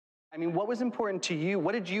I mean, what was important to you?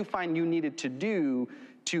 What did you find you needed to do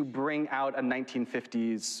to bring out a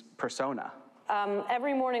 1950s persona?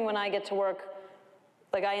 Every morning when I get to work,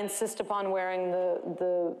 like, I insist upon wearing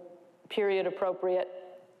the period-appropriate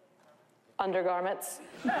undergarments.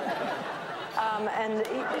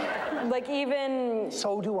 And like, even...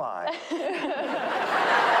 So do I.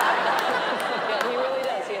 Yeah, he really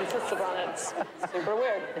does. He insists upon it. It's super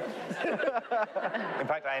weird. In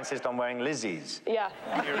fact, I insist on wearing Lizzy's. Yeah.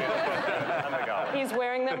 Undergarments. He's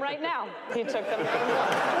wearing them right now. He took them.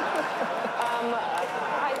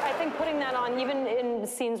 I think putting that on, even in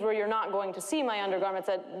scenes where you're not going to see my undergarments,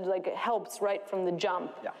 that like helps right from the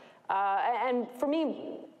jump. Yeah. And for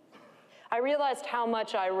me, I realized how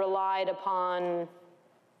much I relied upon,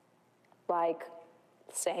 like,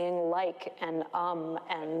 saying like and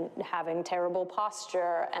having terrible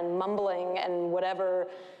posture and mumbling and whatever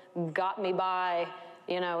got me by,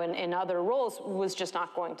 you know, in other roles was just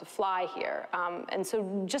not going to fly here. And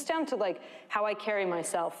so just down to like how I carry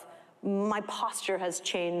myself, my posture has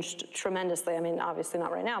changed tremendously. I mean, obviously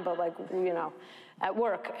not right now, but like, you know, at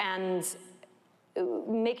work, and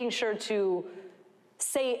making sure to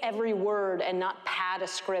say every word and not pad a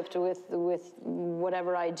script with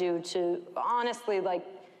whatever I do to honestly like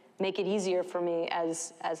make it easier for me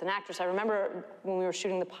as an actress. I remember when we were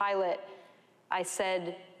shooting the pilot, I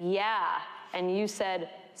said, yeah, and you said,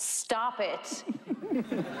 stop it,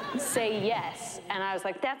 say yes. And I was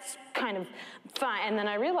like, that's kind of fine. And then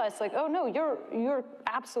I realized, like, oh no, you're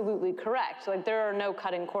absolutely correct. Like, there are no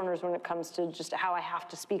cutting corners when it comes to just how I have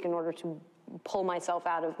to speak in order to pull myself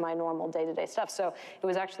out of my normal day-to-day stuff. So it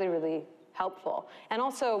was actually really helpful. And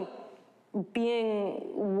also, being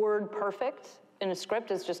word perfect in a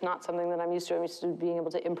script is just not something that I'm used to. I'm used to being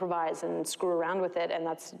able to improvise and screw around with it, and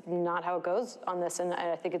that's not how it goes on this. And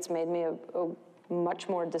I think it's made me a much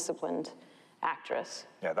more disciplined actress.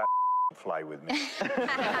 Yeah, that fly with me.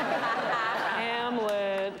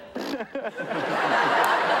 Hamlet.